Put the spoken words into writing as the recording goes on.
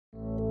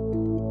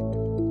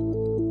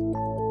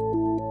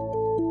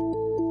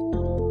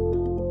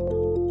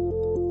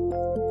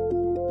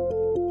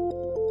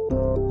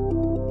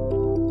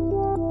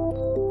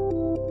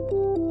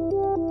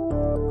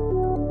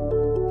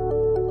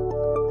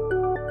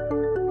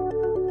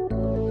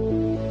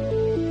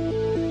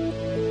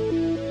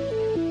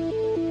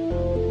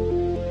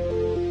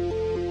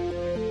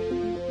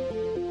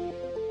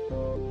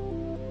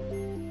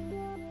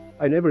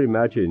I never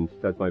imagined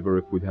that my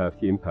work would have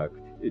the impact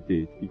it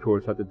did,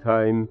 because at the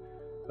time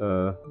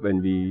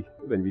when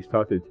we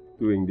started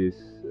doing this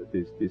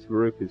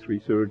work, this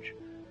research,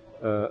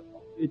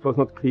 it was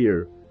not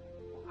clear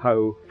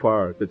how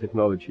far the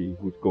technology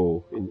would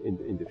go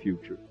in the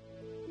future.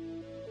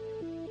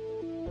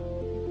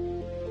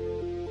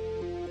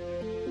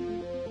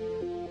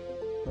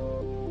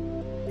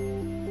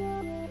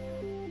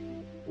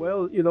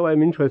 Well, you know,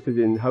 I'm interested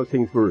in how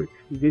things work.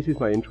 This is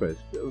my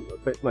interest,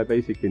 my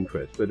basic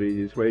interest, whether it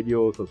is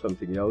radios or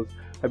something else.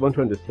 I want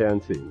to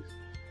understand things.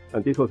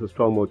 And this was a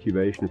strong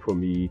motivation for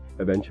me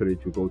eventually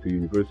to go to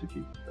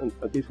university. And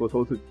this was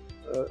also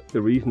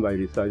the reason why I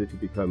decided to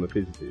become a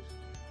physicist.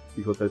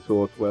 Because I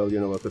thought, well, you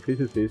know, as a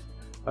physicist,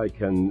 I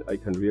can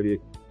really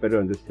better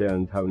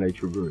understand how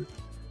nature works.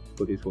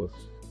 So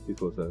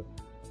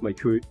my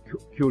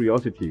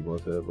curiosity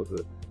was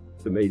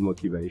the main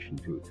motivation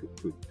to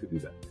do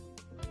that.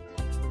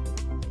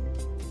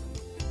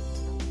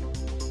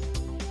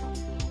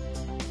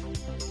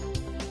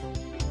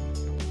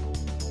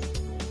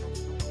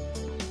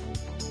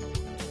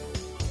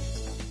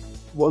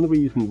 One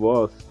reason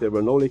was there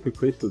were no liquid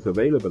crystals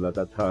available at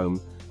that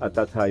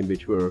time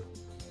which were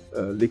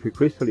liquid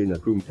crystalline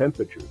at room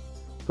temperature.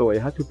 So I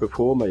had to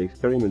perform my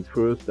experiments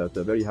first at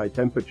a very high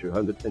temperature,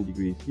 110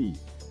 degrees C.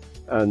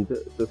 And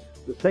the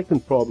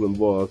second problem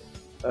was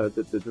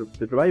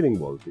the driving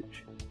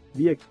voltage.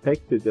 We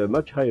expected a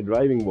much higher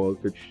driving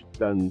voltage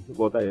than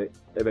what I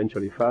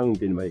eventually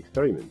found in my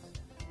experiments,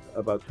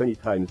 about 20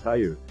 times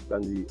higher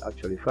than we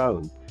actually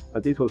found.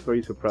 And this was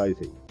very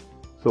surprising.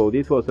 So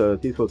this was a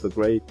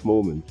great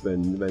moment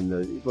when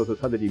it was a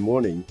Saturday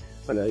morning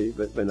when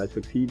I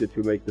succeeded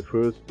to make the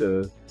first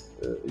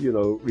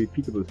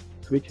repeatable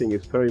switching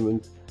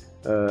experiment,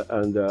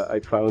 and I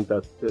found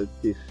that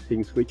this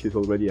thing switches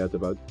already at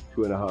about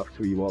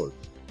 2.5–3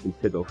 volts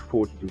instead of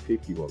 40 to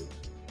 50 volts.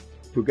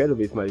 Together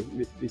with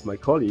my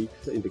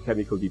colleagues in the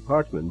chemical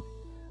department,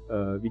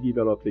 we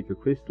developed liquid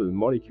crystal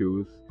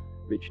molecules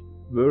which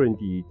were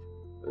indeed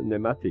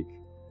nematic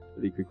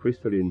liquid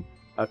crystalline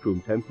at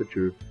room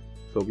temperature.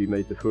 So we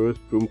made the first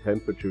room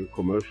temperature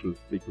commercial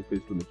liquid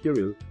crystal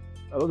material.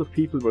 A lot of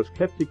people were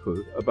skeptical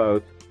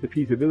about the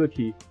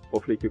feasibility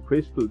of liquid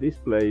crystal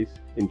displays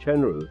in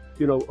general.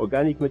 You know,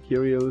 organic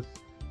materials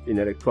in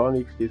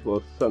electronics, this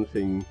was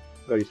something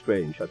very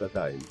strange at the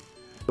time.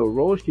 So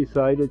Roche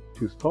decided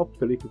to stop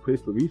the liquid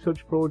crystal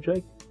research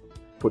project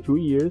for 2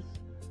 years,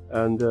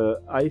 and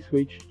I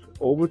switched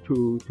over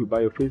to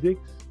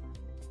biophysics.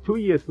 2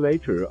 years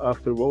later,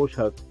 after Roche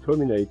had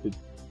terminated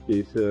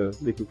this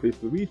liquid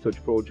crystal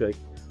research project,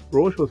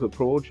 Roche was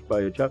approached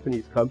by a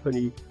Japanese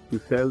company to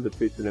sell the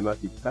crystal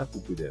nematic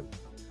patent to them.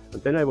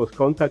 And then I was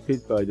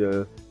contacted by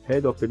the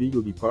head of the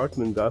legal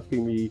department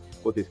asking me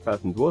what this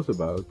patent was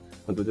about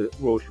and whether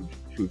Roche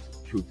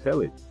should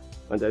sell it.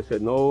 And I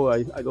said, no,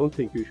 I don't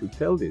think you should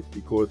sell this,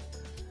 because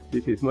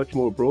this is much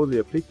more broadly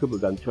applicable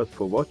than just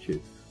for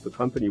watches. The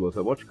company was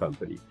a watch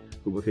company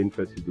who was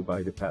interested to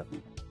buy the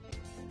patent.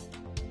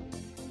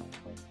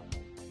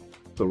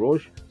 So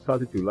Roche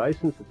started to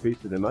license the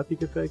crystal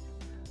nematic effect,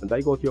 and I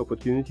got the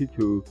opportunity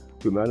to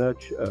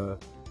manage a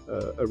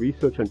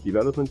research and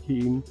development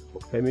team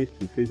of chemists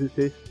and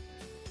physicists,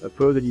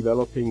 further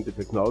developing the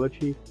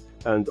technology,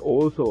 and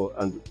also,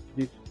 and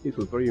this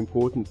was very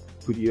important,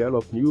 to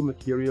develop new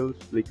materials,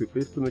 liquid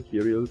crystal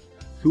materials,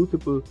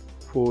 suitable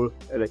for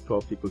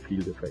electro-optical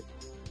field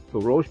effects. So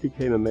Roche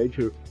became a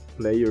major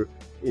player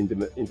in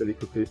the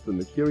liquid crystal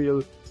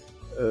material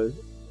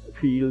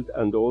field,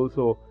 and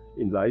also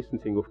in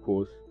licensing, of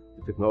course,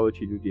 the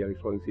technology to the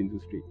electronics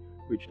industry,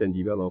 which then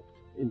developed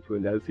into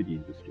an LCD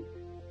industry.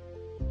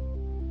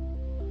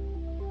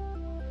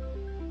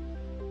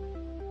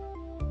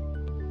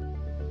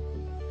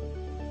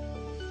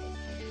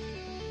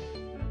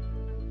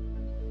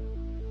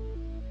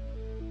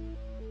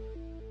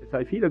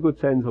 I feel a good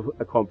sense of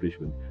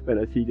accomplishment when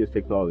I see this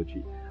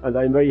technology, and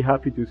I'm very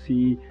happy to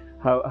see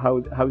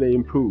how they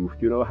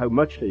improved, you know, how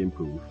much they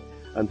improved,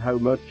 and how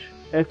much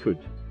effort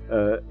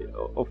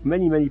of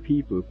many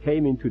people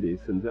came into this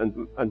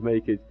and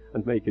make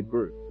it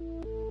work.